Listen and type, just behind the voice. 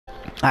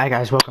Hi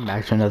guys, welcome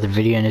back to another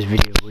video. In this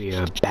video we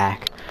are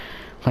back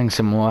playing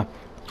some more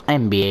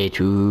NBA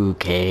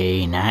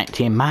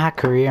 2K19 My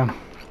Career.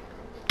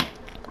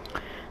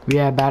 We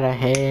are about to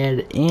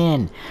head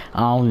in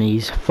on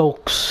these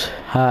folks.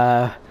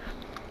 I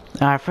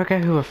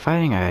forget who we're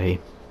fighting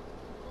already.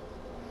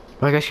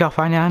 Well, I guess y'all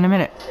find out in a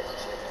minute.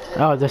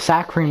 Oh, the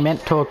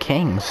Sacramento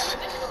Kings.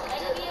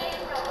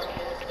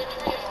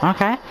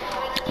 Okay.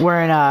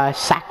 We're in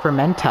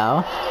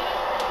Sacramento.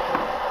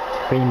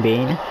 Green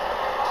Bean.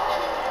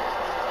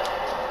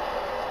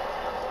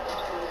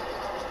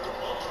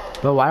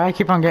 But why do I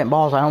keep on getting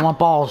balls? I don't want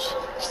balls.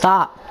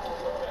 Stop.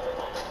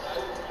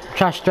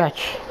 Try to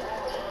stretch.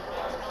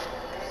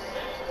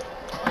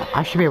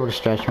 I should be able to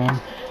stretch, man.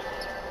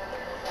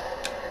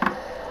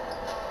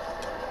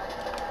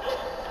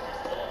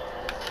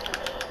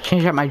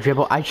 Change up my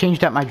dribble. I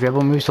changed up my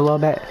dribble moves a little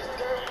bit.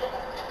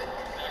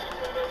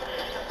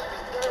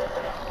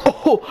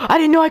 Oh, I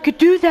didn't know I could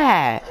do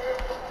that.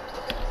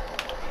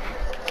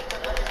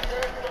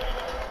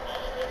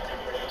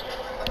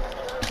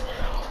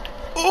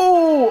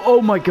 Oh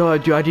my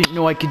god, dude, I didn't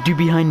know I could do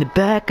behind the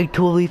back. I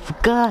totally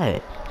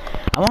forgot.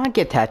 I want to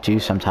get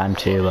tattoos sometime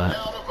too, but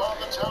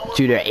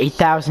dude, they're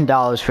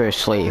 $8,000 for a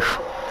sleeve.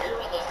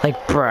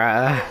 Like,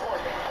 bruh.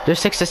 They're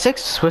 6 to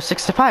 6. We're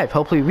 6 to 5.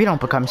 Hopefully we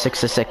don't become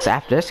 6 to 6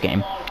 after this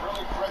game.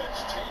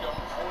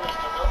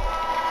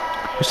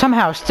 We're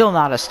somehow still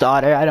not a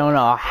starter. I don't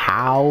know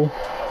how.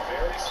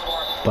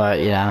 But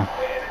yeah.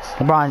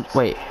 LeBron,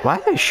 wait, why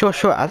are they short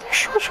shorts? Are they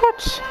short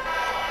shorts?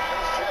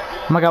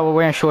 Oh my god, we're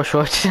wearing short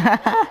shorts.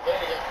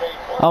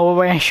 Oh, we're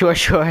wearing short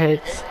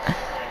shorts.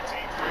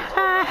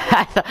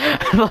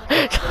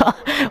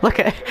 look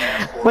at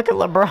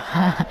LeBron.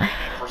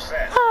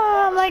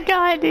 Oh my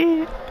god,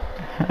 dude.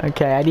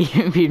 Okay, I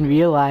didn't even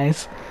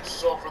realize.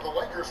 So for the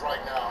Lakers right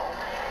now,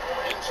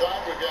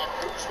 inside we got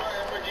Kuzma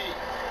and McGee.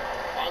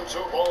 Onto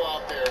ball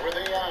out there with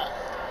AI,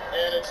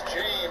 and it's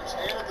James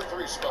in at the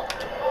 3 spot.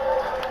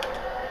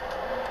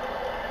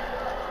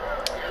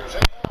 Here's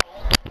it.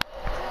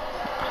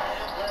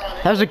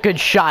 That was a good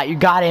shot. You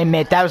gotta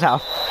admit that was a.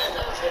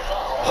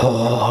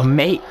 Oh,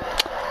 mate.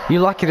 You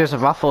lucky there's a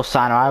Ruffles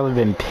sign, or I would have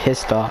been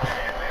pissed off.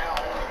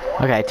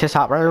 Okay, Tis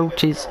Hot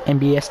Roaches,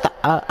 NBA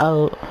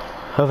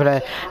over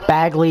to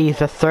Bagley,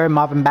 the third,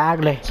 Marvin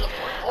Bagley.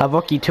 A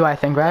rookie too, I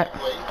think, right?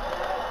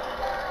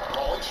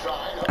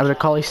 Over to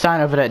Cauley Stein,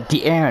 over to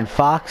De'Aaron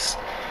Fox.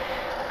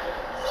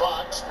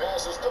 Fox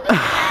passes to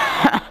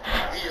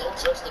Bagley. Field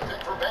sets the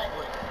pick for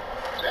Bagley.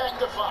 Back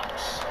to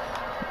Fox.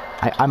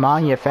 I'm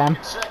on you, fam.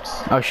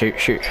 6. Oh,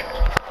 shoot.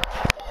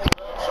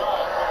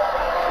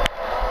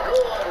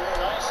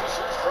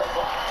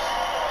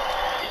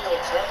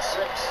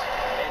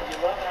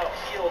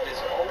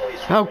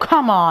 Oh,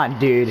 come on,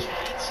 dude.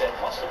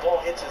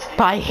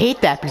 But I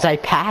hate that because I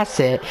pass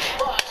it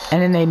and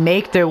then they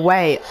make their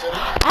way.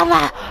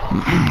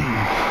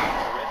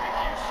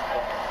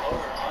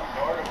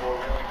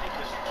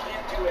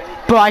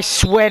 But I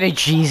swear to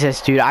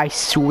Jesus, dude. I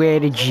swear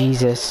to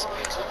Jesus.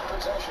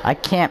 I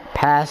can't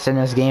pass in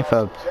this game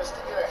for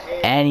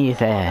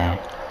anything.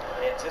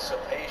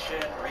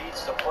 Anticipation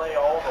reads the play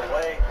all the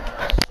way.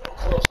 So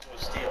close to a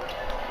steal.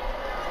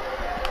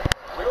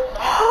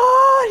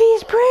 Oh,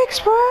 these bricks,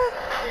 bro.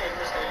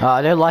 Oh,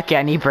 they're lucky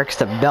I need bricks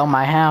to build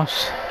my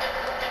house.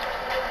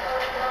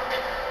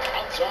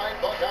 Outside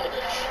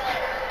Bogdanovich.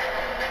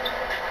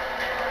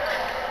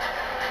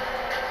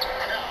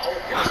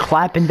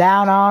 Clapping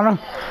down on them.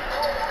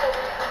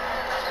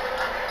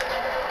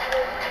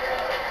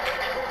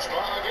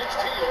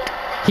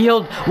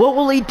 Healed. What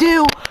will he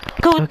do?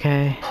 Go.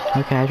 Okay,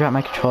 I dropped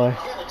my controller.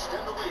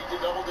 Extend the lead to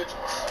double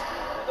digits.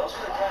 Those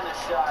are the kind of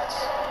shots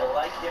you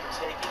like him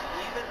taking.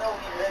 Even though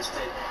he missed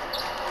it,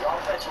 the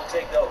offense will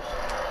take those.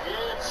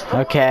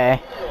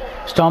 Okay.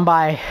 Stone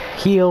by.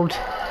 Healed.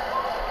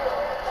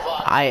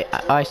 I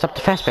stopped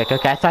the fast break.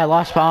 Okay, I thought I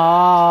lost.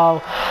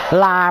 Oh,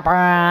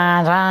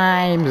 LeBron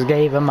James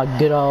gave him a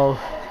good old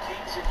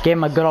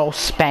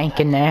spank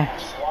in there.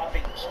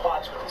 Swapping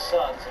spots with the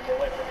Suns, and they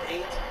went from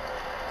 8 to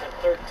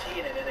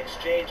 13, and in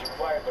exchange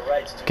acquired the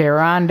rights to. Okay,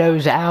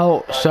 Rondo's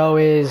out. So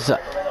is.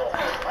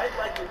 Might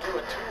likely do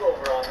a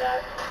 2-over on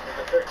that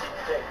with the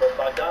 13th pick, but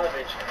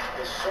Bogdanovich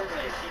is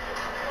certainly a keeper.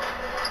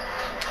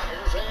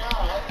 Here's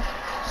AI.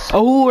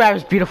 Oh, that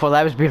was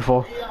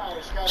beautiful.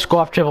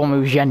 Score off dribble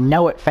moves. You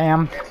know it,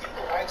 fam. And he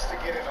likes to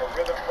get in a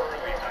rhythm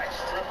early.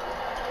 Nice dribble.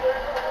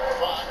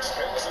 Fox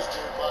passes to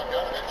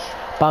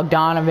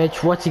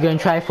Bogdanovich, what's he gonna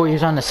try for? He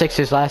was on the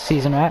Sixers last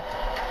season, right?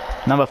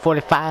 Number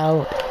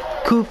 45.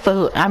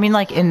 Kufu. I mean,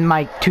 like in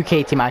my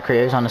 2K team, my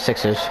career is on the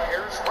Sixers.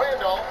 Here's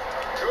Randolph.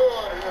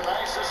 Good. And a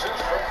nice assist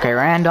from. Okay,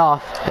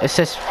 Randolph.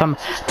 Assist from.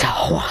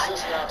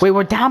 Wait,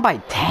 we're down by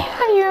 10.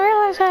 How do you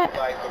realize that?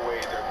 Like the way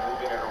they're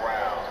moving it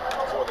around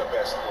for the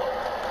best look.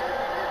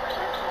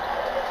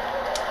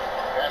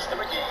 Pass to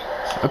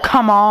McGee. Oh,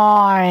 come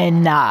on.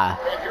 And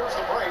here's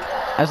the break.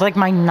 That's like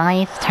my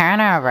 9th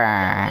turnover.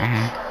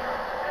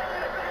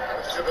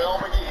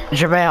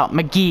 JaVale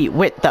McGee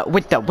with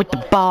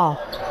the ball. A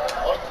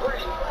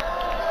three.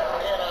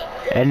 And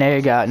a And there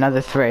you go,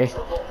 another 3. You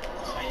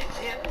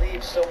can't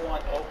leave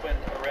someone open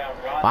around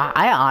Rondo. Wow,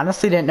 I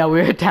honestly didn't know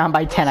we were down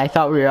by 10. I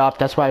thought we were up.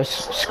 That's why I was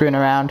screwing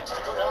around.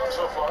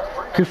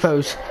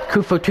 Kufo,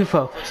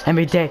 Tufo.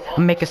 Every day,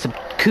 I'm making some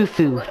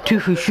Kufu,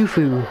 Tufu,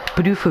 Shufu,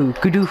 Padufu,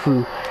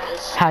 Kudufu.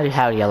 How do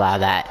you allow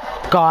that?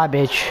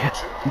 Garbage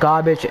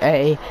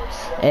A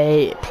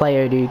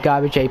player, dude.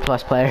 Garbage A+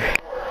 player.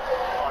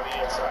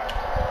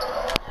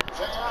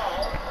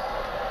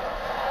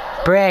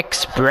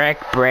 Bricks, brick.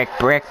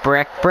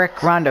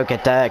 Rondo,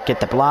 get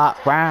the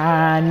block.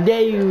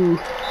 Rondo.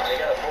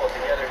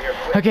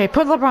 Okay,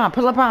 put LeBron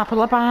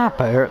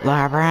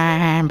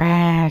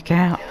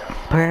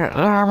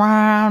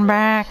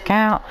back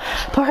out.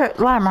 Put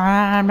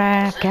LeBron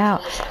back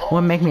out.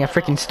 Wouldn't make me a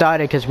freaking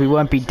starter because we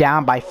wouldn't be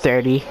down by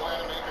 30.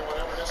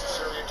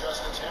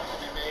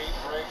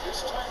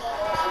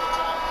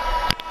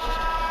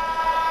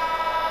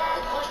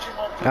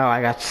 Oh,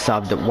 I got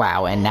subbed.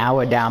 Wow, and now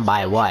we're down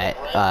by what?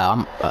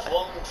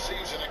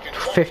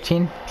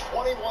 15?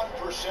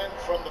 21%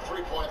 from the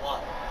three-point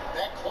line.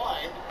 That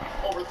climbed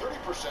over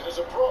 30% as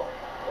a pro.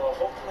 Well,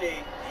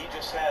 hopefully he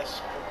just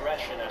has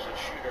progression as a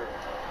shooter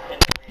in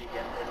the league,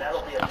 and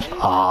that'll be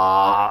amazing.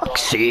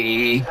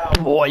 See,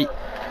 boy.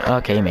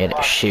 Okay, he made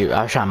it. Shoot,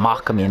 I was trying to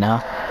mock him, you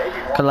know.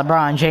 Cause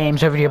LeBron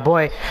James over to your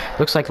boy.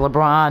 Looks like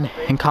LeBron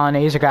and Colin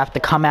Hayes are gonna have to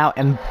come out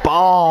and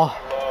ball.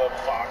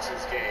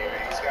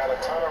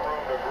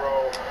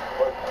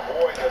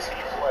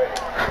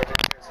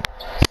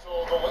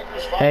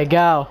 There you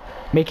go.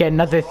 Make it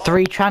another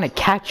 3, trying to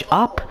catch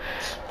up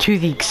to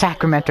the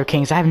Sacramento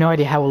Kings. I have no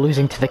idea how we're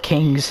losing to the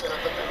Kings,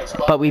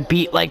 but we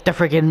beat like the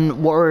freaking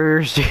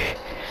Warriors.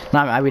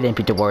 No, we didn't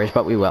beat the Warriors,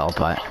 but we will.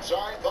 But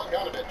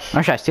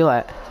or should I steal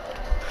that?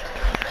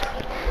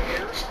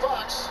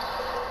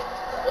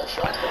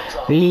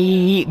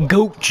 The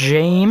GOAT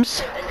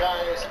James.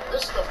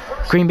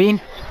 Green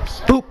bean.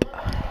 Boop.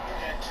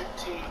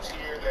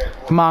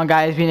 Come on,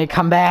 guys, we need to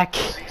come back.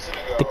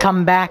 The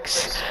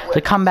comebacks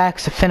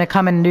are finna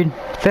coming, dude.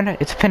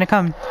 It's finna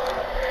come.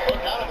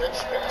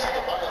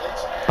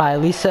 By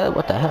Lisa,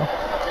 what the hell?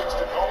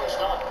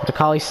 The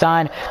Collie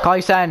Stein.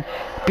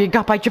 Being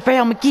got by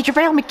JaVale McGee.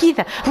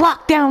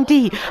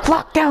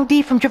 Lockdown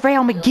D from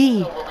JaVale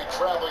McGee.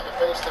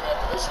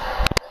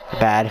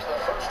 Bad.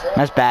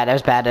 That's bad.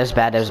 Let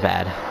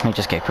me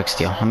just get a quick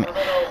steal.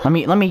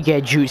 Let me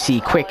get juicy,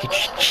 quick,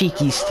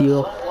 cheeky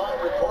steal.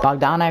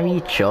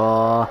 Bogdanovich,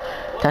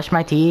 touch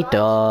my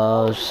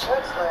titos.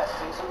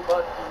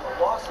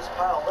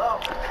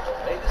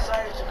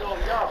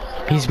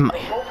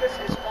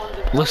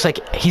 Looks like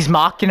he's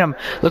mocking him.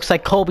 Looks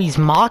like Kobe's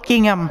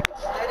mocking him.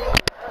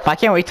 But I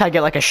can't wait till I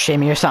get like a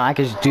shimmy or something. I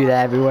can just do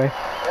that everywhere.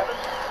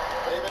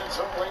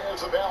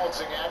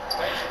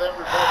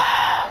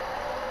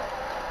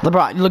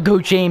 LeBron, go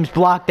James,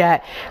 block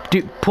that.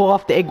 Dude, pull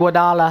off the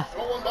Iguodala.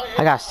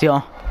 I got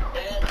steal.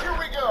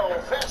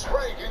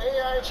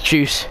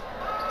 Juice.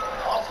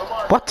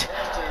 What?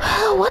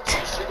 What? The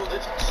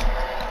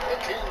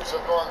Kings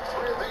have gone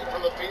 3 of 8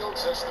 from the field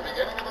since the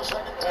beginning of the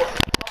second quarter.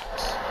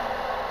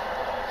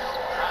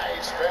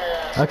 Nice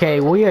pass. Okay,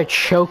 we are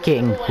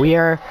choking. We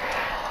are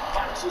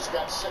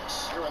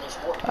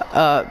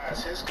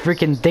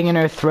freaking thing in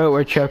our throat.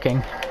 We're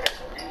choking.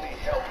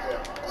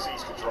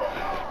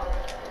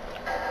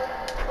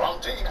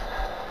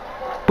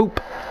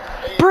 Boop.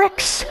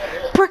 Bricks.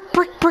 Brick.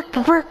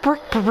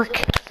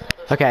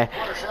 Okay.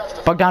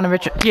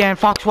 Bogdanovich, yeah, and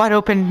Fox wide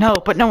open. No,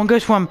 but no one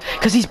goes for him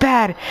because he's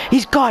bad.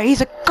 He's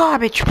a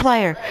garbage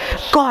player.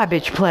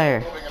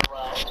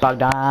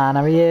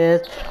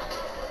 Bogdanovich.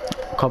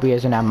 Kobe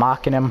is now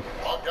mocking him.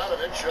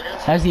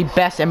 That's the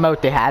best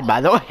emote they had,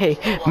 by the way.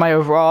 My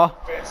overall.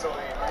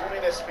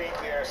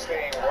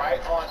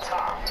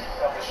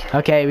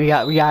 Okay, we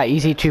got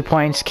easy 2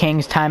 points.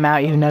 Kings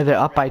timeout, even though they're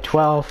up by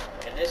 12.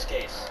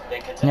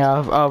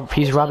 Yeah, oh,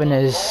 he's rubbing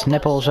his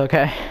nipples.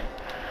 Okay.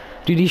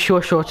 Dude, these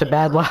short shorts are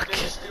bad luck.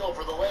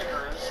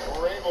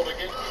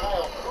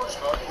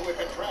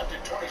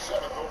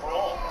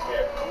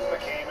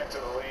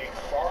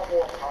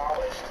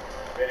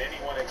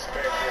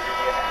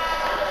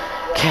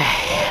 Okay,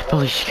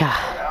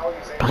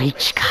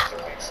 Bleachka.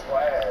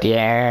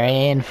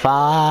 Darren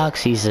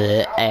Fox, he's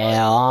a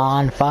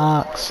on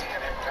Fox.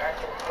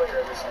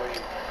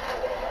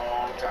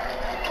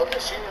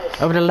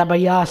 Over to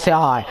Labayasi.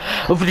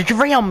 Over to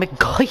JaVale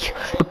McGee.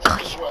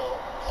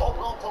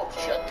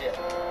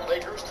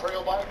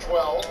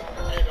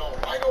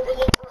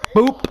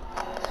 Boop.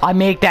 I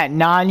make that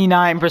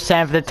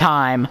 99% of the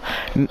time.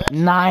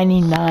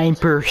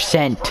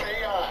 99%.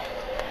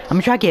 I'm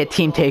gonna try to get a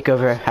team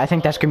takeover. I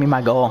think that's gonna be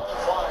my goal.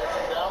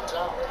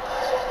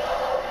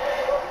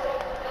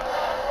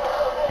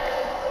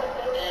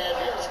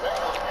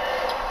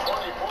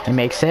 He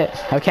makes it.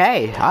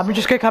 Okay, I'm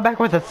just gonna come back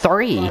with a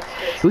 3.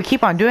 We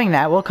keep on doing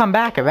that, we'll come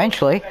back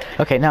eventually.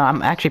 Okay, no,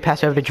 I'm actually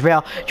passing over to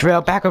JaVale.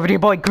 JaVale, back over to your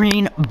boy,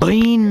 Green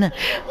Bean.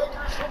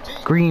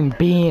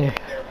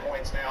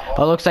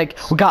 Oh, looks like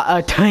we got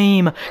a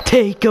team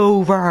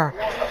takeover.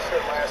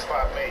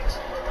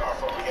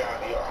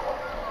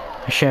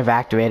 should have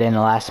activated in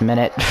the last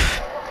minute.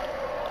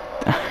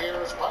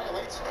 Here's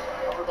Pilate,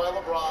 covered by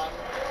LeBron.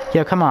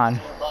 Yo, come on.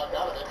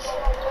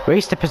 Bogdanovich.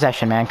 Waste the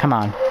possession, man. Come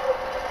on.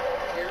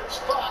 Here's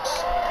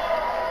Fox.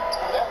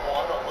 That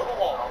one a little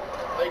long.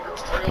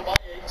 Lakers trail by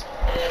 8.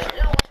 And here we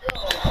go.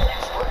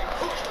 That's great.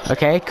 Kuzma's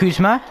Okay,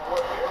 Kuzma.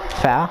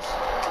 Foul. a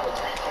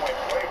 3-point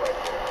play right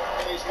there.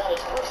 And he's got his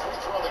first free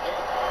throw of the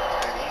game.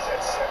 And he's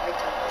at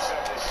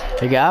 73% this year.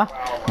 There you go.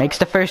 Makes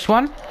the first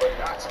one.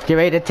 Get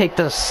ready to take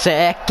the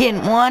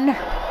second one.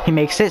 He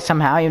makes it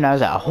somehow, even though it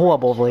was a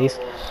horrible release.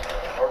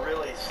 Are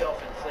really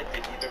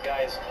self-inflicted. Either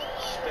guys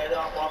sped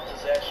up on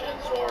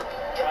possessions or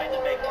trying to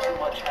make too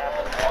much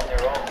happen on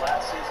their own.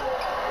 Last season,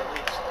 the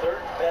league's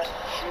third best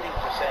shooting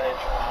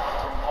percentage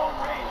from long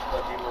range,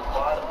 but they were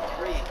bottom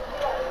 3 in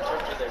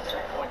terms of their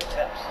three-point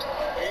attempts.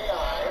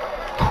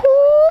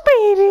 Ooh,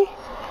 baby.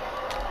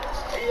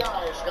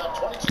 AI's got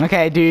 22.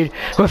 Okay, dude.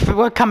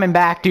 We're coming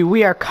back, dude.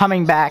 We are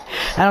coming back.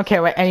 I don't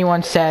care what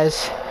anyone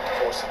says.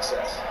 For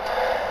success.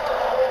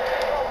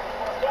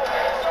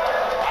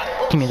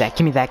 Give me that.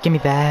 Give me that. Give me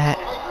that.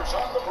 Lakers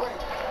on the brink.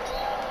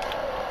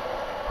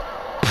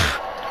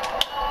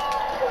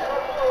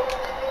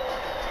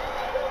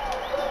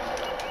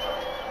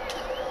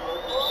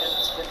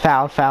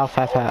 Foul, foul,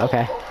 foul, foul.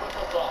 Okay.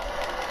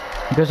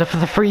 Goes up for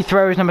the free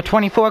throws. Number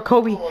 24,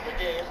 Kobe.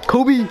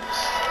 Kobe.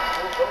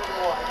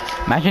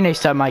 Imagine they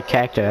sub my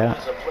character.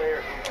 He's a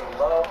player who you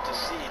love to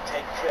see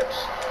take trips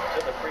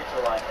to the free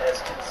throw line,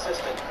 as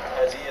consistent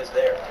as he is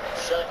there.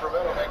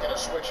 Sacramento making a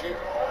switch here.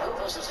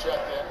 Rufus is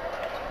checked in.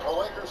 The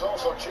Lakers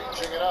also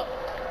changing it up.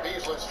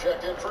 Beasley's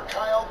checked in for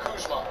Kyle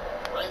Kuzma.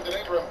 Brandon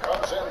Ingram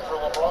comes in for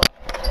LeBron.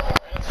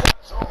 And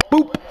so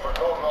Boop. for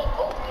Caldwell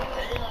Pope.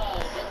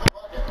 AI get the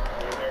bucket.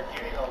 They're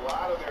getting a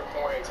lot of their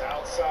points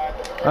outside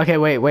the Okay,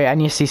 wait. I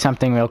need to see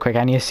something real quick.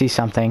 I need to see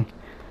something.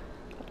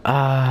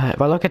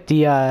 If I look at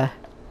the,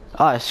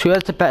 us, who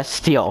has the best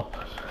steal?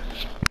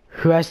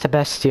 Who has the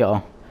best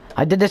steal?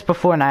 I did this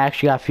before and I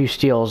actually got a few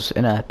steals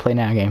in a play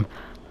now game.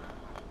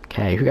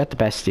 Okay, who got the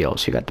best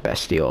steals? Who got the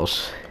best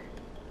steals?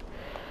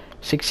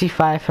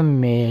 65 for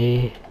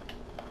me.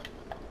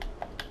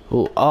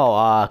 Ooh,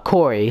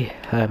 Corey.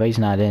 But he's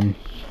not in.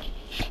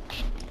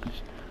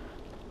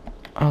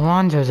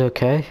 Alonzo's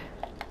okay.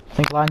 I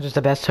think Alonzo's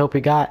the best hope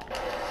we got. 3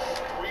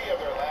 of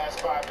their last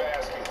 5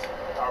 baskets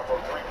are from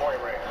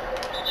three-point range.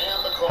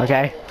 And the call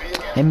Okay. will be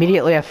against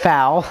Immediately a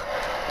foul. So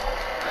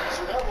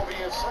that will be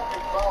his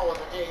second foul of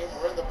the game.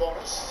 We're in the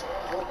bonus.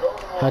 We'll go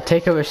to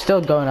Takeover's still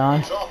going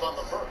on. He's off on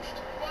the first.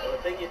 The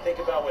thing you think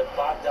about with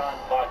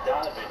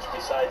Bogdanovich,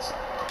 besides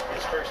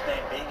his first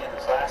name being in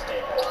his last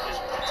name, is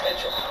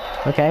potential.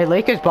 Okay,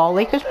 Lakers ball,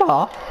 Lakers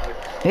ball.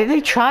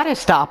 They try to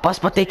stop us,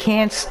 but they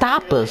can't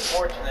stop Really us.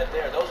 fortunate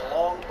there. Those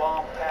long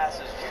bomb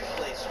passes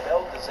usually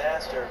spell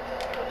disaster,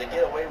 but they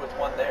get away with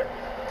one there.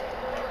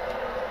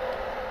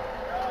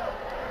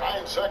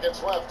 9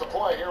 seconds left to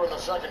play here in the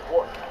second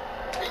quarter.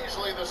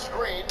 Beasley the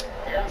screen.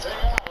 Here's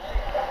AI.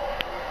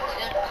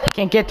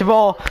 Can't get the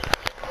ball.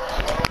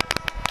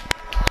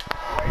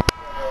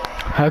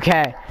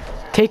 Okay,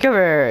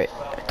 Takeover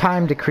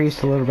time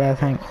decreased a little bit, I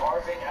think.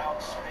 Carving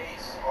out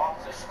space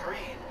off the screen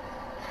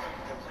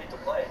to complete the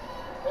play.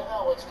 And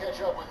now let's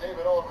catch up with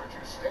David Aldridge,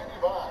 who's standing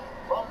by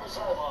from the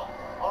sideline.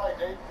 All right,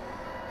 Dave.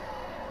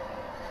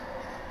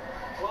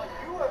 Well,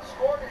 you have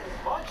scored in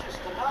bunches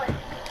tonight,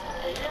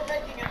 and you're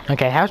making it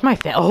Okay, how's my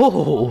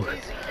Oh, easy,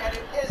 and it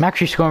is I'm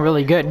actually scoring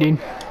really good, dude.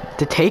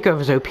 The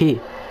Takeover's OP.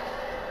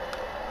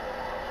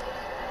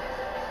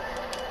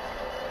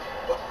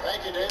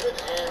 Thank you,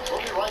 David, and we'll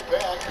be right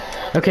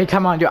back. Okay,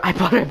 come on, dude. I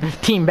brought a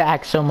 15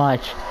 back so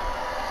much.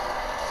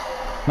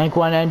 Make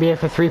one NBA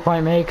for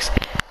 3-point makes.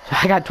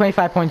 I got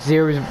 25 points,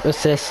 0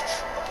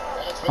 assists.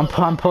 I'm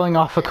pulling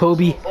off a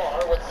Kobe.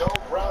 Far with no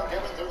ground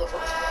given through the third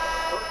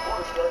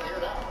quarter start here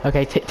now.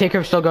 Okay,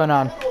 Takeover's still going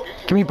on.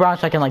 Give me Braun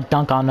so I can like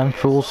dunk on them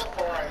fools. So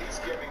far, he's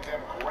giving them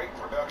great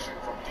production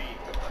from deep.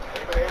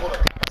 They've been able to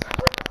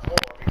spread the floor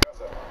because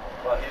of it.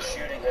 well, his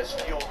shooting has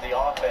fueled the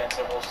offense,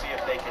 and we'll see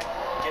if they can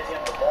get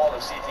him the ball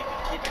and see if he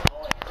can keep it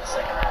going in the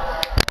second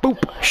half. Boop.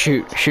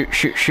 Shoot.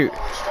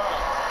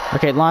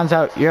 Okay,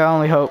 Lonzo, your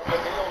only hope. Neal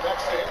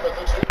next to him at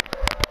the 2.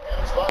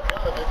 And it's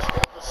Bogdanovich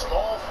in the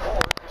small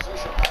forward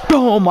position.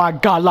 Oh my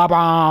God,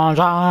 LeBron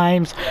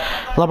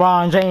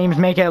James,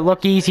 make it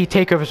look easy.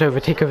 Takeover's over.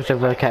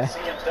 Okay. See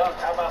him dunk.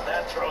 How about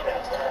that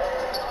throwdown?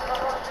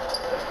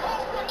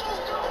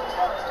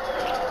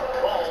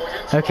 Ball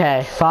against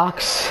Okay,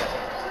 Fox.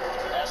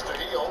 has to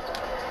heal.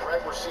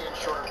 Greg, we're seeing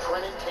shorter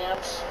training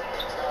camps.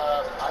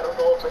 I don't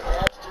know if it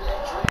adds to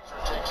injuries or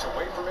takes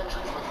away from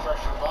injuries with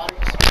fresher bodies.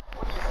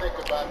 What do you think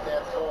about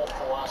that whole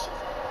philosophy?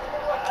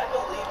 I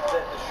believe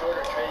that the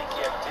shorter training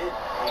camp did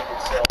lend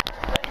itself to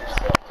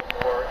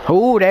more.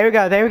 Oh, there we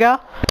go.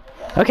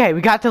 Okay,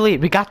 we got the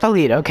lead.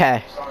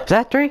 Okay. Is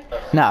that 3?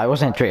 No, it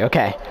wasn't 3.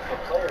 Okay. The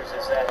players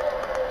is that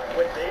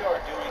what they are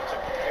doing to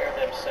prepare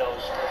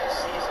themselves for the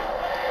season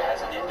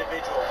as an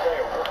individual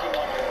player, working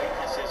on their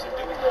weaknesses and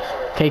doing those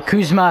sort of Okay,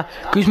 Kuzma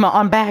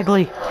on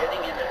Bagley.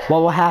 getting in the What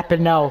will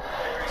happen? No.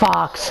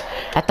 Fox.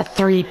 at the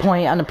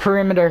 3-point on the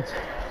perimeter.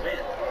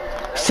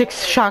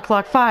 6 shot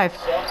clock 5. In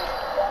the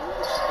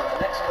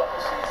next couple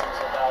seasons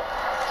about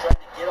trying to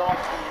get off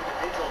the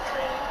individual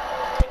training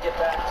and get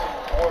back to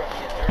more of the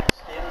endurance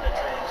stamina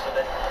training so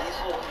that these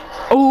little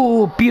injuries.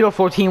 Oh,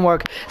 beautiful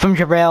teamwork from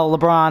JaVale,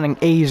 LeBron, and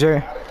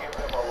Azer. Gotta give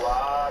them a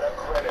lot of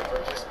credit for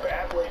just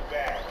battling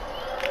back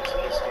into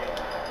this game.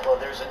 Well,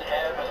 there's an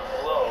ebb and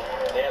a flow.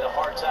 They had a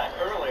hard time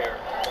earlier,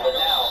 but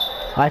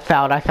now. I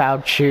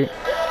fouled, shoot.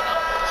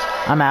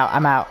 I'm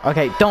out.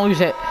 Okay, don't lose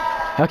it.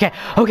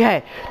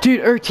 Okay,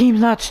 dude, our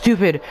team's not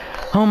stupid.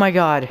 Oh my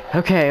god.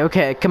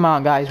 Okay, come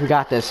on, guys, we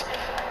got this.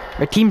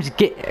 Our team's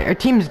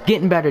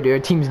getting better, dude. Our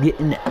team's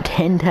getting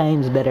 10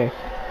 times better.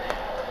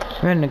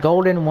 We're in the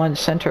Golden One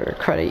Center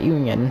Credit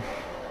Union.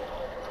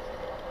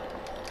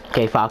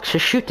 Okay, Fox,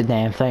 just shoot the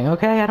damn thing,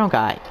 okay? I don't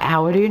got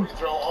hour, dude.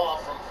 Throw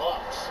off from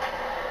Fox.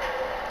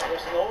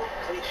 There's an old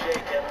cliche,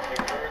 Kevin,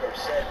 we've heard or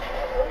said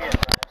a million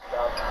times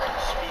about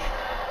speed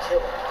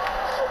killing.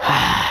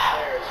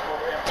 Players will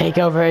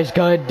Takeover is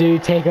good,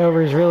 dude.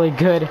 Takeover is really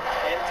good. end-to-end,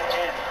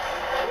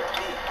 he could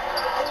be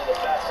one of the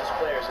fastest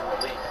players in the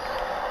league.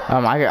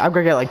 I'm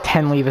gonna get like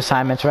 10 leave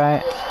assignments,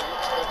 right?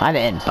 I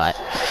didn't, but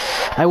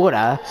I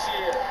woulda.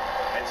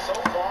 And so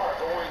far,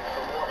 going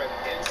for more of an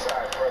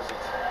inside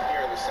presence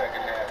here in the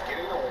second half,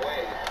 getting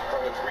away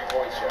from the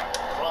three-point shot.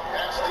 From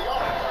past the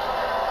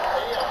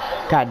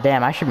arc. God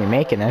damn, I should be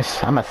making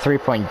this. I'm a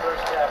 3-point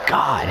First half,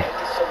 god. maybe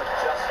some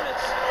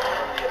adjustments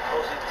from the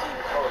opposing team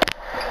coach,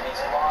 and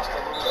he's lost a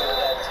little bit of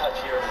that touch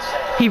here in the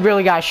second. He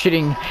really got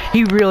shooting.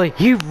 He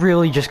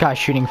really just got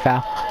shooting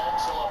foul.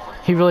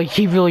 He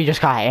really just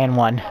got and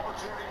one.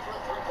 Opportunity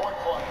for a three-point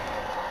play.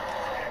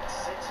 At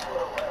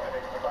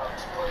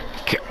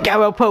 6'11",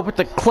 Garrow Pope with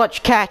the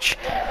clutch catch.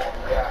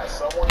 yeah,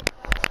 someone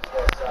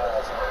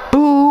that's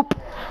Boop.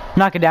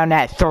 Knocking down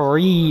that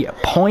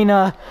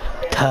 3-pointer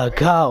to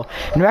go.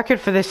 And the record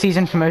for this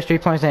season for most 3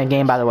 points in a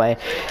game, by the way,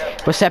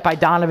 was set by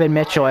Donovan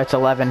Mitchell. It's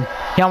 11.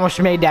 He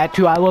almost made that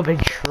too. I love it.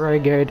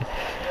 Triggered.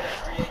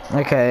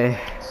 Okay.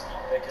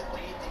 That could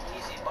lead to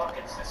easy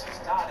buckets. This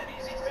is not an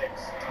easy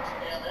fix.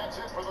 And that's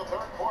it for the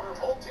third quarter.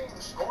 Both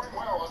teams scoring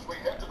well as we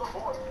head to the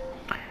fourth.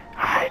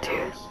 Alright,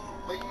 dude.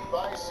 Lead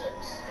by 6.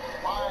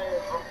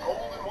 Live from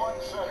Golden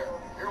One Center.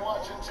 You're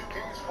watching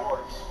 2K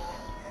Sports.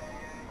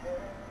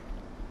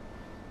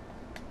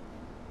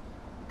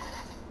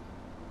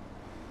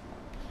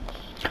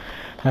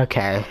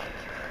 Okay.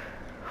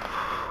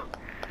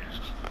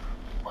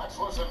 Let's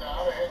listen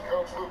now to head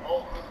coach Luke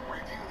Bolton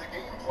review the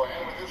game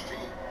plan with his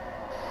team.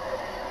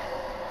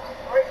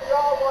 Great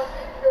job on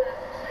defense.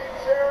 Keep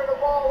sharing the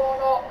ball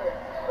on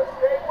offense. Let's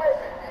stay with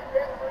it.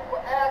 Defensively, we're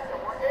asking,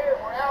 we're in,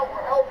 we're out,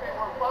 we're helping,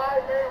 we're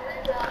 5-man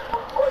rebounds,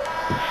 we're pushing.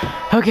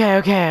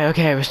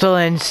 Okay. We're still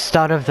in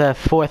start of the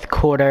fourth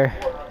quarter.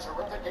 A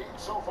terrific game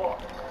so far.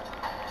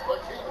 The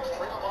Kings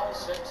trail by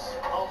 6.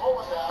 A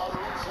moment now to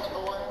reset the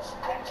lens.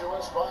 Brought to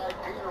us by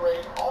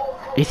Gatorade. All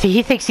You see,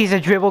 he thinks he's a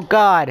dribble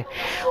god.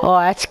 Oh,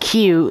 that's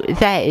cute.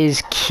 That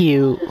is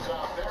cute. is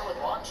out there with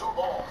Lonzo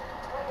Ball.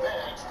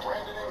 Then it's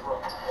Brandon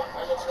Ingram.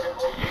 Then it's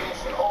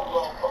continuous and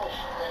Caldwell Pope.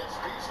 And it's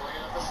Beasley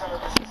at the center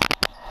position.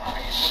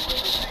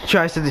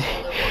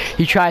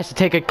 He tries to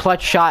take a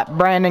clutch shot.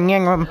 Brandon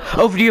Ingram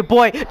over to your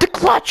boy. The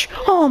clutch.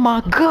 Oh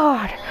my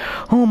god.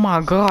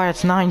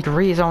 It's 9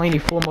 threes. I only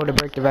need 4 more to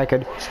break the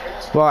record.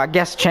 Well, I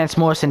guess Chance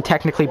Morrison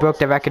technically broke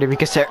the record if you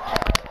consider.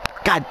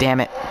 God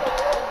damn it.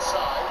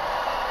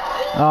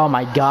 Oh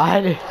my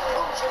god.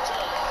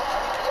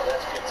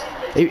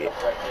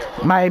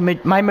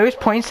 My most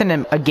points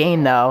in a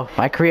game though,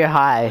 my career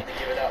high,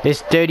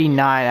 is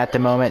 39 at the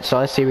moment. So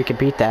let's see if we can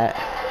beat that.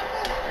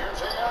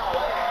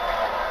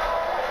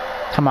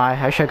 Come on,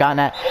 I should have gotten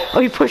that. Oh,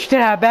 he pushed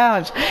it out of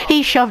bounds.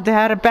 He shoved it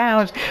out of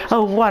bounds.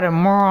 Oh, what a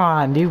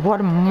moron, dude.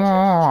 What a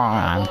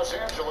moron. Los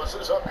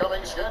Angeles'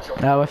 upcoming schedule.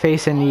 Now we're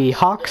facing the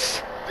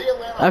Hawks.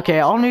 Okay,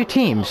 all new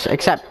teams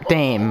except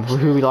Dame,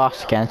 who we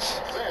lost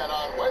against. Then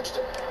on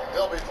Wednesday,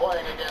 they'll be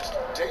playing against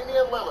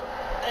Damian Lillard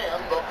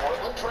and the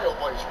Portland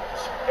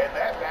Trailblazers. And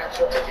that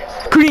matchup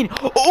against the Green.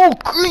 Oh,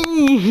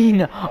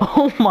 green.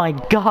 Oh my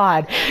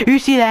god. You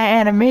see that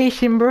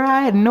animation, bro?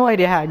 I had no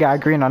idea how I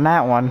got green on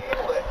that one.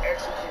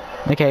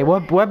 Okay,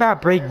 what about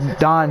break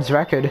Don's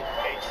record?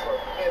 makes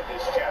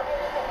tremendous challenge.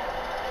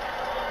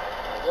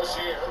 This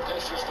year,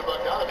 dishes to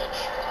Bogdanovich.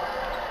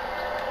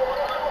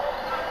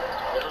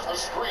 There's the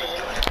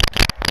screen.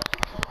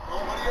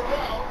 Nobody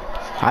around.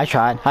 I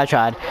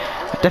tried.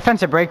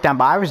 Defensive breakdown,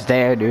 but I was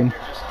there, dude.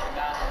 Just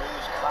cannot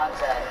lose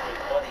contact with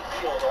Buddy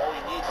Hield. All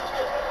he needs is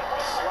just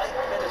a slight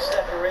bit of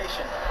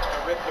separation to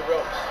rip the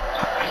ropes.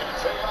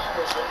 Jay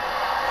Iverson.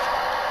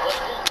 The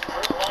Kings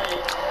trail by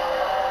 8.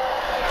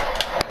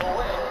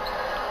 Away.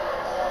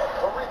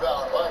 The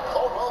rebound by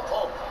Caldwell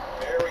Pope.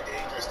 Very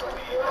dangerous to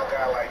leave a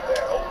guy like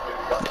that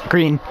open.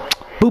 Green.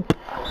 Boop.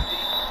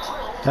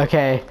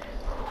 Okay.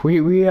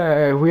 We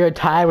are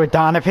tied with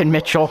Donovan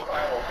Mitchell.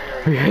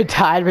 We are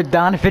tied with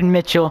Donovan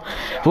Mitchell.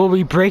 Will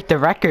we break the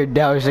record?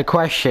 That was the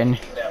question.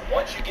 That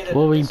once you get it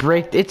Will we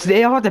break?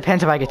 It all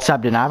depends if I get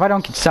subbed or not. If I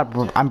don't get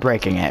subbed, I'm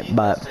breaking it.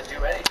 But to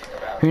do anything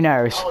about Who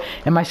knows?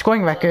 And my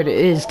scoring record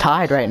is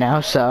tied right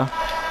now, so.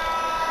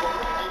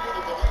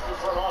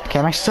 Okay,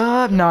 am I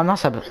sub? No, I'm not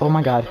sub. Oh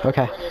my god,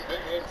 okay.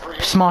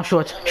 Small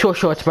shorts, short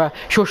shorts, bro.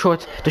 Short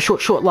shorts, the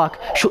short lock,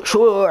 short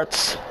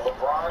shorts.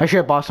 I should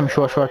have bought some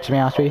short shorts, to be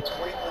honest with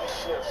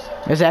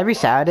you. Is it every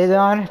Saturday they're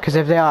on? Because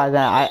if they are,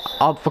 then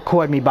I'll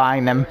record me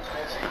buying them.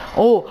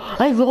 Oh,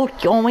 I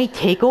looked on my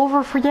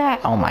takeover for that?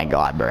 Oh my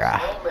god, bro. I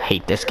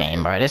hate this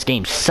game, bro. This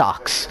game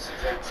sucks.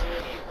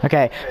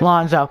 Okay,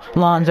 Lonzo,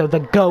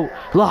 the GOAT.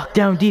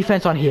 Lockdown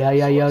defense on here.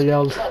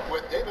 Yo.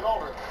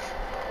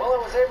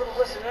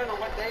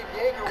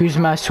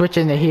 Kuzma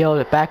switching the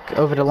heel back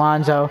over to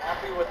Lonzo.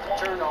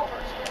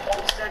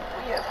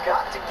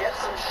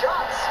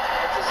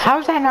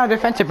 How's that not a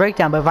defensive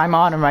breakdown? But if I'm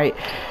on him right,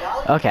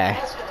 okay.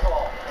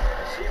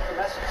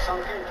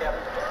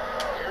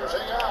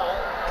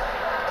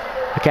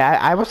 Okay,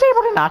 I was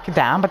able to knock it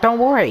down, but don't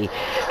worry.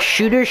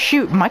 Shooters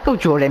shoot. Michael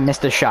Jordan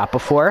missed a shot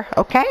before.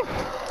 Okay.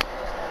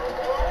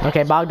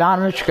 Okay,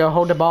 Bogdanovich go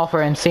hold the ball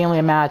for an insanely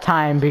amount of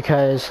time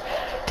because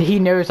he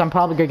knows I'm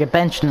probably gonna get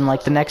benched in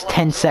like the next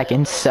 10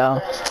 seconds.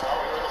 So,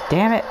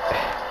 damn it,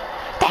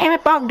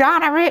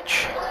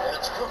 Bogdanovich.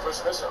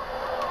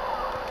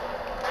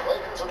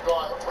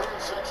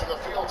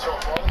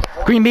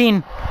 Green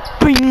bean,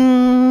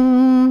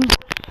 bing.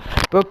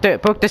 Broke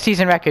the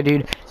season record,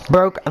 dude.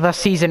 Broke the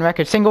season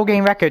record. Single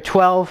game record,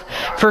 12.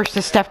 First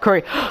to Steph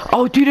Curry.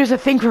 Oh, dude, there's a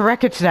thing for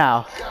records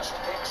now.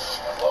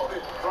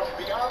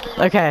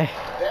 Okay.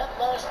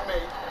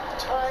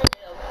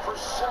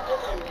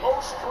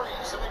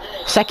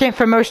 Second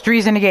for most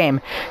threes in a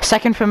game.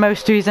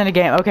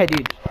 Okay,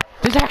 dude.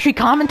 There's actually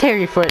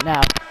commentary for it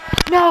now.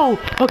 No!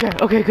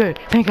 Okay, good.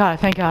 Thank God.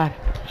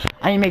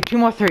 I need to make 2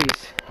 more threes.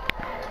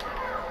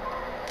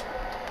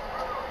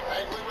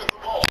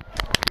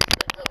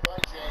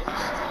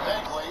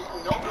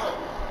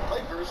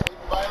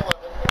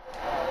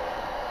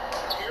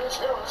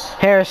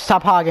 Harris,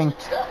 stop hogging.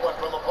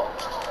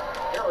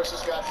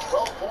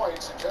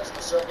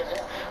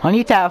 I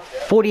need to have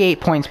 48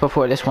 points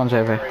before this one's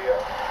over.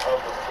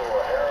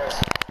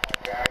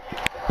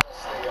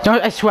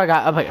 Don't, I swear I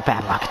got a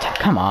bad block attack.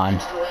 Come on.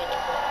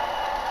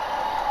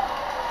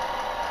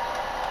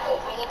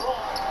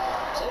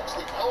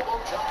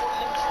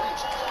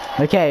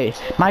 Okay,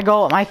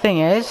 my thing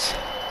is.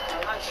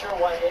 I'm not sure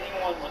why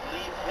anyone would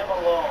leave him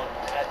alone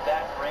at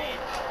that range.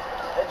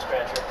 Head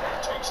scratcher.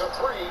 Takes a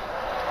 3.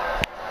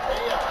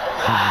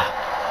 The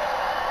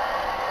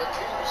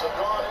Kings have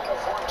gone into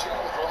 14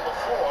 from the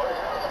floor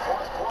here in the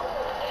 4th quarter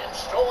and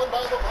stolen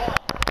by LeBron.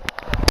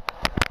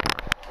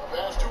 The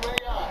pass to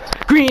AI.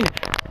 Green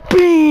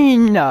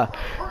bean.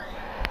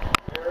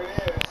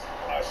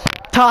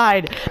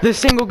 Tied. The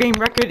single game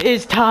record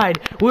is tied.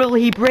 Will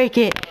he break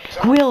it?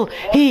 Will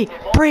he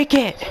break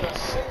it?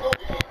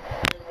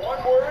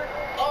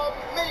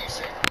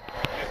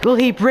 Will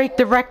he break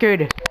the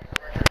record?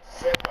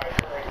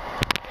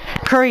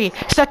 Curry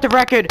set the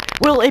record.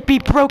 Will it be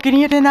broken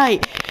here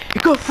tonight?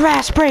 Go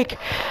fast break.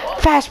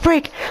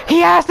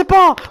 He has the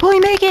ball. Will he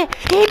make it?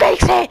 He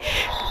makes it.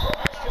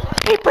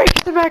 He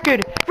breaks the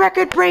record.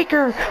 Record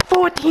breaker.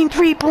 14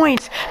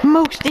 3-points.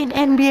 Most in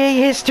NBA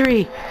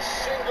history.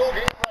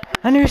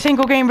 A new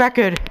single game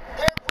record.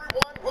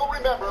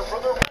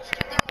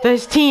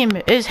 This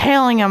team is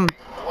hailing him.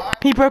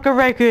 He broke a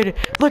record.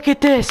 Look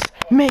at this.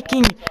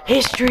 Making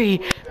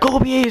history.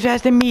 Colby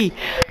has to meet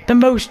the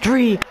most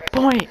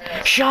 3-point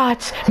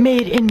shots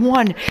made in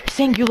one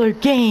singular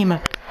game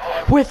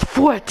with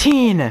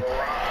 14.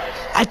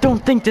 I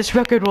don't think this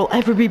record will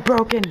ever be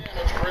broken.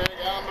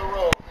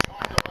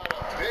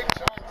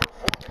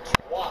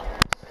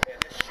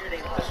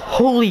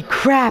 Holy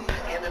crap.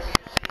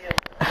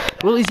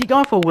 Well, is he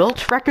going for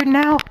Wilt's record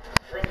now?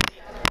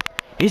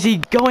 Is he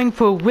going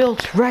for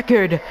Wilt's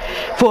record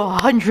for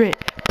 100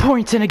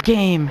 points in a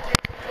game?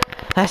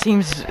 That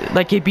seems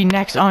like it'd be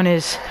next on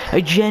his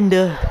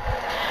agenda.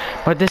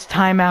 But this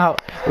timeout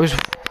was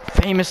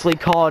famously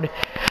called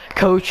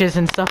coaches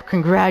and stuff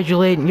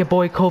congratulating your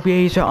boy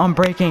Colby Azer on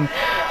breaking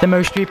the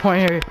most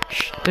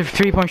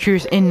three-point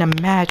shooters in the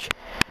match.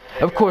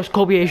 Of course,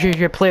 Colby Azer is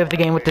your player of the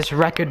game with this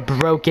record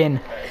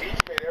broken.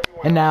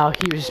 And now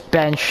he was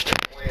benched.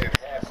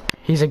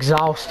 He's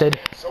exhausted.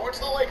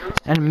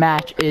 And the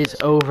match is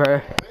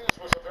over.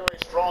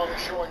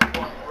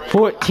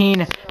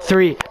 14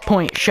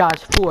 3-point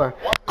shots for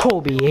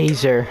Colby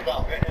Azer.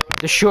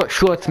 The short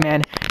shorts,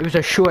 man. It was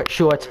a short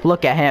shorts.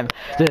 Look at him.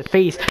 The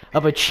face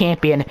of a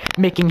champion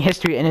making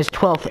history in his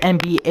 12th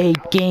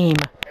NBA game.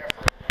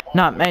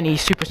 Not many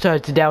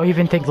superstars today. I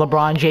even think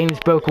LeBron James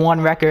broke one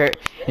record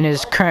in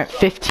his current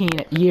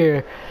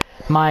 15-year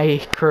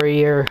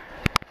MyCareer.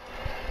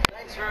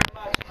 Thanks very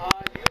much.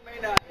 You may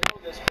not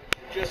know this, but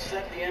you just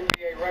set the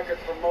NBA record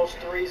for most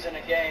threes in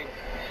a game.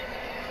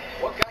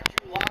 What got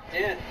you locked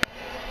in?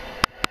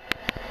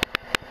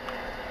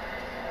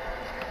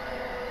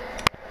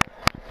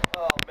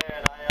 Oh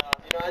man,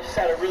 I just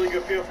had a really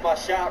good feel for my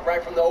shot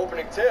right from the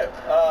opening tip.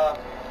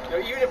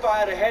 Even if I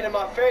had a hand in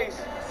my face,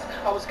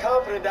 I was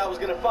confident that I was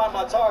going to find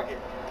my target.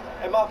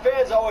 And my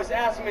fans always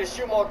ask me to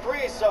shoot more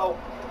threes, so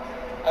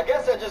I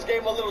guess I just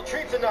gave him a little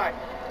treat tonight.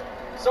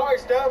 Sorry,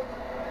 Steph.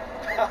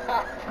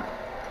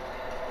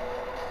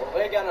 Well,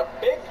 they got a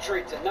big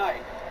treat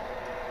tonight.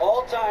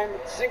 All-time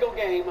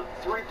single-game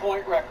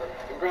three-point record.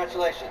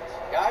 Congratulations,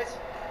 guys.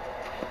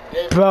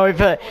 Bro,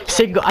 but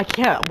single, I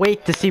can't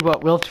wait to see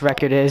what Wilt's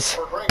record is.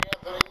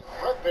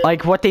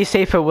 Like what they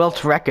say for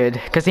Wilt's record,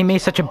 because he made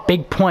such a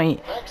big point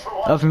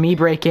of me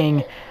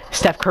breaking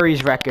Steph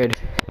Curry's record.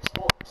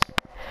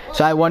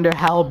 So I wonder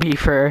how it'll be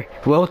for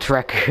Wilt's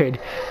record.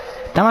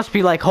 That must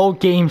be like whole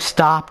game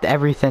stopped,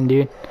 everything,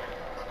 dude.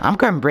 I'm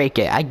gonna break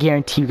it. I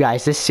guarantee you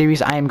guys, this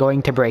series I am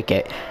going to break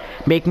it.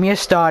 Make me a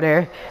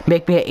starter,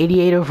 make me an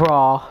 88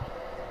 overall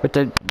with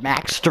the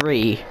max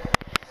 3.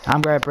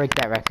 I'm gonna break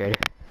that record.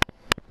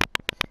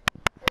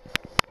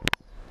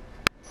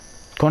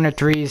 Corner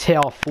threes, hit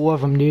all 4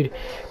 of them, dude.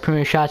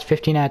 Premier shots,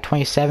 15 out of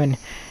 27.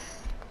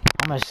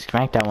 I'm gonna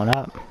crank that one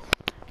up.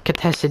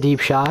 Contested deep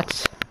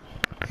shots.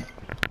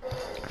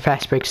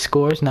 Fast break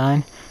scores,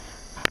 9.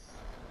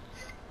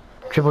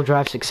 Triple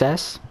drive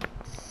success.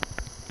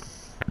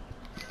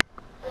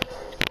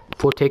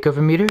 Full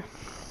takeover meter.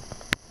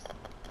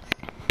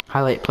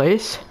 Highlight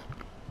plays.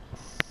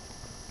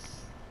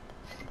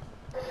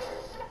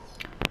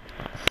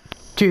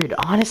 Dude,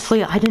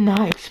 honestly, I did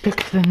not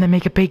expect them to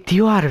make a big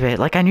deal out of it.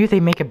 Like, I knew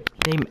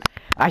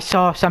I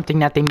saw something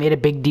that they made a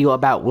big deal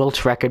about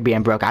Wilt's record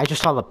being broke. I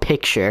just saw the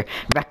picture,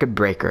 record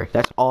breaker.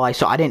 That's all I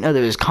saw. I didn't know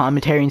there was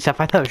commentary and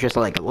stuff. I thought it was just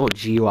like a little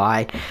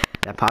GUI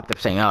that popped up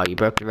saying, oh, you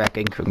broke the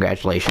record.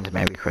 Congratulations.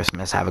 Merry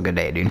Christmas. Have a good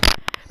day, dude.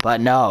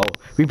 But no,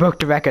 we broke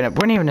the record. We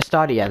weren't even a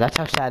starter yet. That's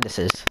how sad this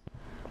is.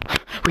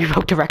 We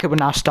broke the record with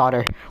not a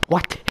starter.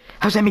 What?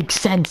 How does that make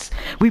sense?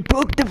 We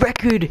broke the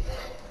record.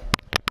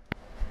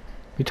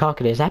 We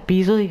talking, is that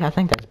Beasley? I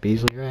think that's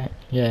Beasley, right?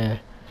 Yeah.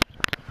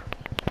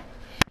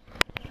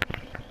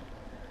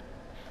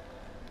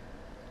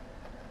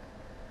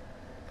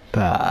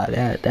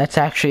 But that's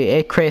actually,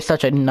 it creates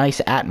such a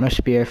nice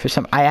atmosphere for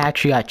some. I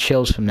actually got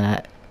chills from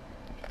that.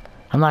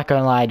 I'm not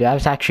gonna lie, dude. I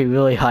was actually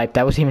really hyped.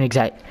 That wasn't even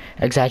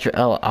exaggerate.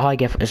 Oh, all I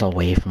get is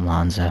away from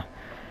Lonzo.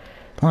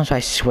 Lonzo, I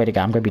swear to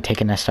God, I'm gonna be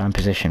taking that starting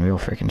position real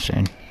freaking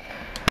soon.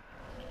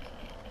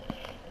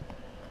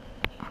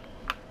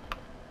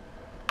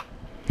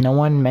 No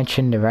one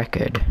mentioned the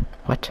record.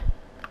 What?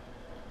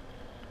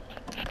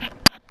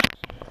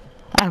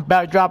 I'm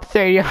about to drop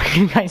 30 on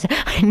you guys.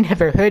 I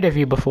never heard of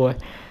you before.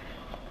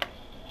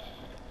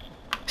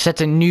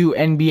 Sets a new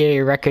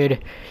NBA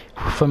record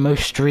for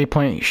most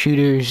three-point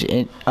shooters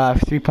in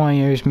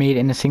three-pointers made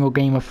in a single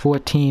game of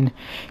 14.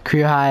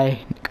 Career high,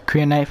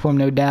 career night form,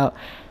 no doubt.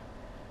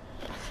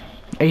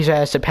 Asia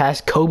has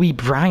surpassed Kobe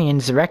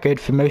Bryant's record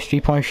for most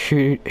three-point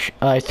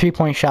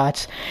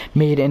shots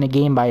made in a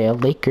game by a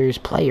Lakers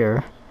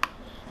player.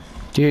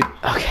 Dude,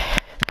 okay.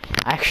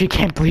 I actually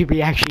can't believe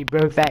we actually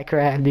broke that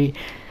crap, dude.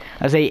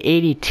 I was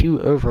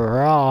 82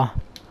 overall.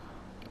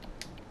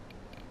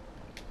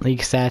 League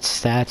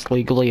stats,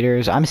 league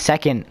leaders. I'm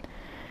second.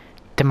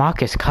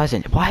 DeMarcus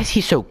Cousins. Why is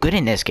he so good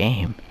in this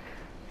game?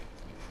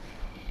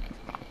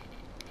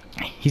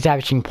 He's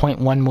averaging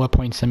 0.1 more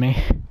points than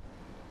me.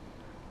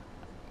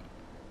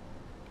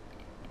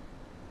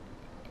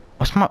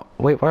 What's my...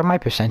 Wait, what are my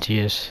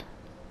percentages?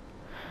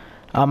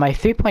 My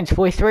 3 points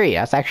 43.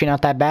 That's actually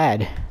not that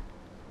bad.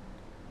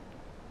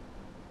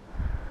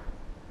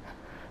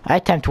 I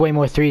attempt way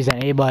more threes than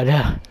anybody.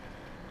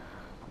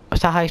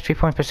 What's the highest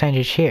 3-point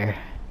percentage here?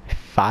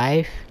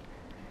 5?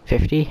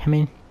 50? I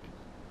mean...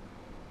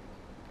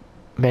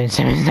 Ben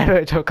Simmons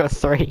never took a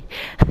 3.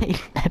 He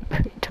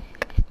never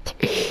took a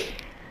 3.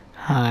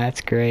 Ah,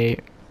 that's great.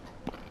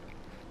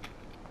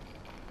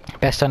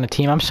 Best on the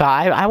team. I'm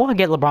sorry. I want to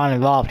get LeBron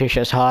involved. It's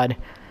just hard.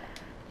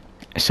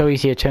 It's so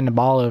easy to turn the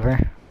ball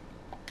over.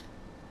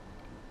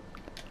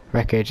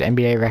 Records.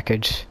 NBA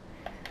records.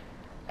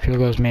 Field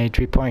goals made.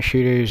 3-point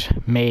shooters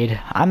made.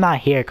 I'm not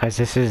here because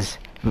this is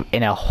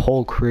in a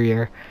whole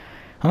career.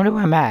 I wonder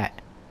where I'm at.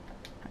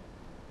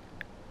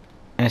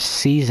 In a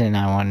season,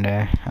 I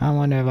wonder. I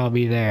wonder if I'll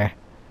be there.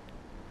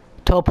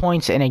 Total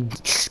points in a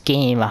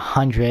game,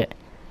 100.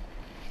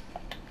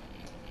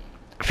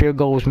 Field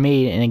goals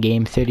made in a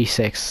game,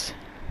 36.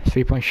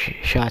 3-point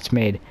shots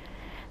made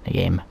in a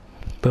game,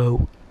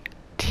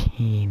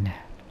 14.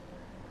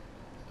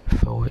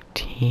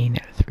 14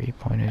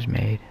 3-pointers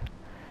made.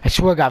 I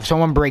swear to God, if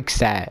someone breaks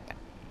that.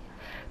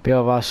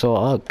 Bill Russell,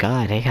 oh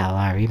God, they got a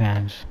lot of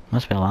rebounds.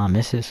 Must have been a lot of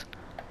misses.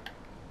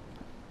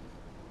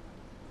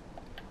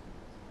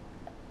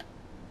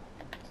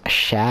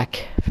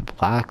 Shaq for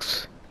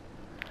blocks.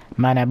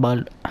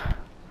 Bud.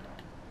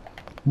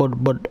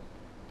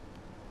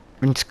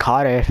 Vince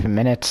Carter for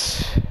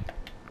minutes.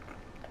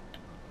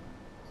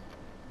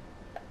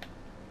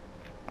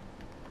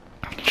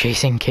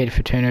 Jason Kidd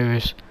for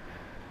turnovers.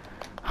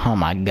 Oh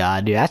my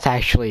God, dude, that's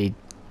actually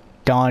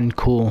darn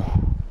cool.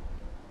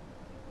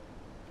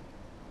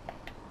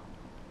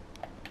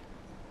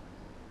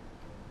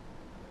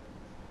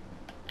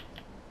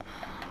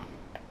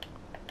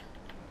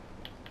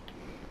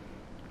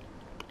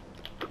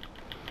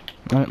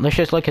 Let's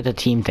just look at the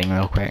team thing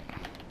real quick.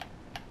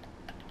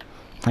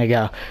 There you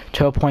go.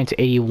 12 points,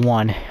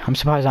 81. I'm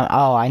surprised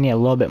oh, I need a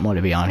little bit more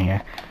to be on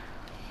here.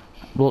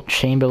 Wilt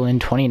Chamberlain,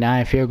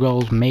 29 field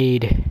goals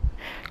made.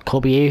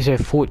 Colby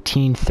Azer,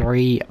 14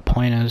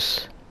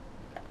 3-pointers.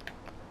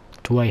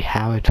 Dwight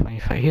Howard,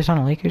 25. He was on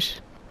the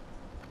Lakers?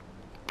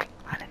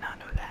 I did not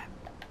know that.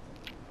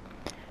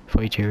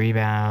 42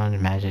 rebounds.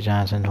 Magic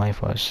Johnson,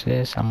 24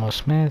 assists. Elmo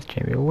Smith,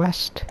 Jerry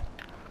West.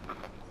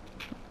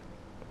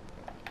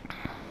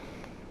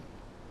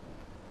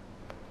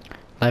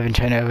 $11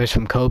 turnovers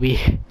from Kobe.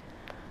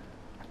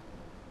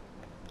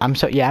 I'm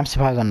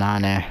surprised I'm not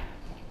on there.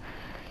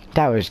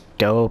 That was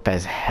dope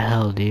as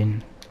hell,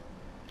 dude.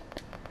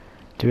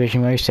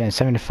 Division winner stand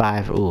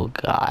 7-5. Oh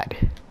god.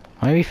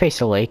 When we face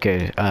the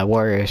Lakers,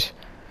 Warriors.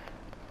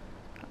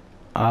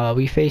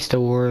 We faced the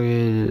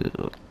Warriors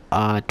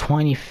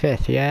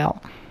 25th, yeah.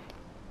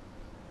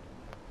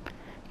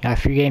 Got a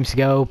few games to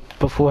go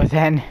before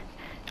then.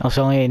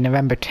 Also only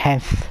November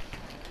 10th.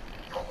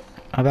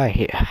 How about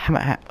here?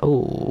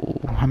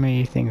 How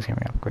many things can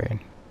we upgrade?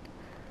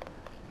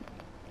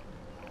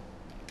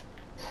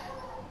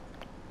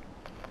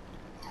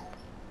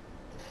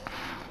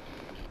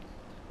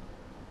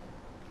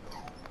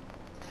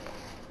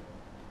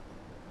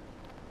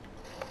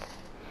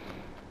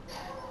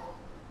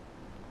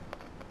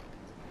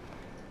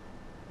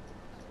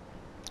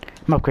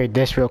 I'm gonna upgrade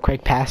this real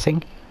quick.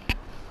 Passing.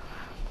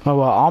 Oh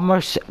well,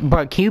 almost.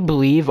 But can you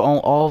believe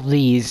all of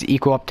these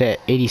equal up to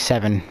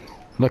 87?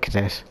 Look at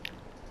this.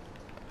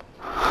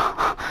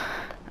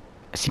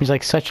 It seems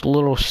like such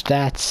little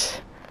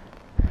stats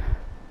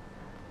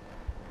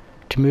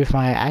to move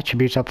my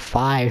attributes up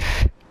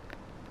 5.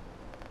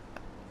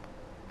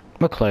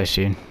 We're close,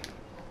 dude.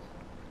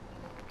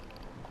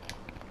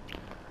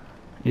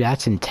 Yeah,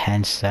 that's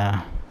intense,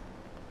 though.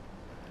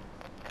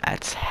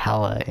 That's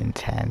hella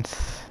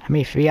intense. I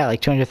mean, we got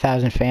like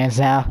 200,000 fans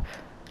now.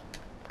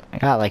 I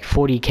got like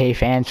 40k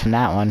fans from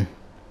that one.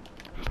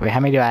 Wait, how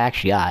many do I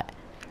actually got?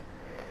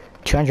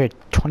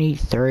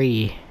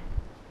 223.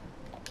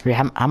 Wait,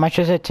 how much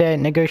is it to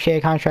negotiate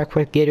a contract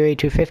with Gatorade?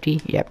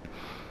 250? Yep.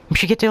 We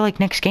should get there like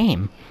next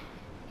game.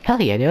 Hell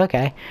yeah, dude.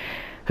 Okay.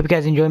 Hope you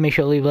guys enjoy. Make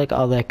sure to leave like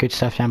all that good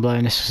stuff down below.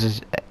 And this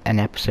is an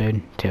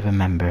episode to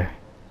remember.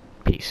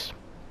 Peace.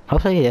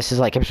 Hopefully this is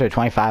like episode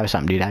 25 or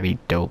something, dude. That'd be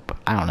dope.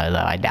 I don't know though.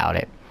 I doubt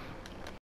it.